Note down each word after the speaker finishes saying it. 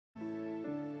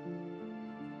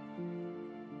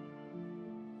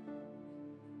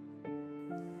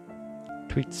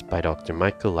Tweets by Dr.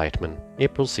 Michael Laitman,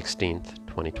 April 16,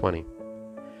 2020.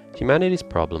 Humanity's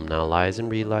problem now lies in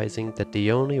realizing that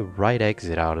the only right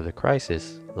exit out of the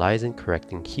crisis lies in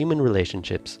correcting human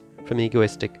relationships from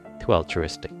egoistic to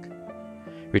altruistic.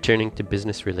 Returning to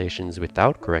business relations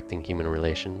without correcting human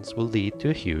relations will lead to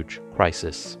a huge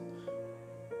crisis.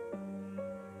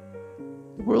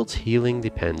 The world's healing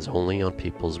depends only on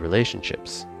people's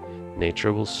relationships.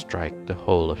 Nature will strike the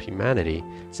whole of humanity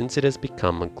since it has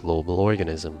become a global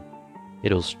organism.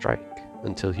 It will strike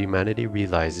until humanity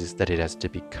realizes that it has to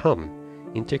become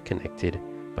interconnected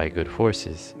by good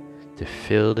forces to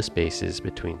fill the spaces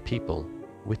between people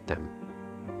with them.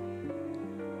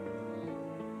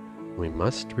 We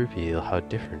must reveal how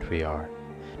different we are.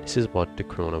 This is what the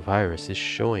coronavirus is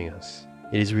showing us.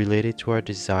 It is related to our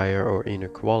desire or inner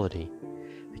quality.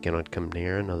 I cannot come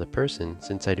near another person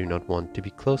since I do not want to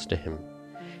be close to him.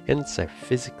 Hence I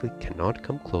physically cannot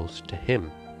come close to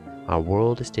him. Our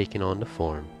world is taking on the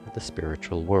form of the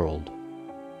spiritual world.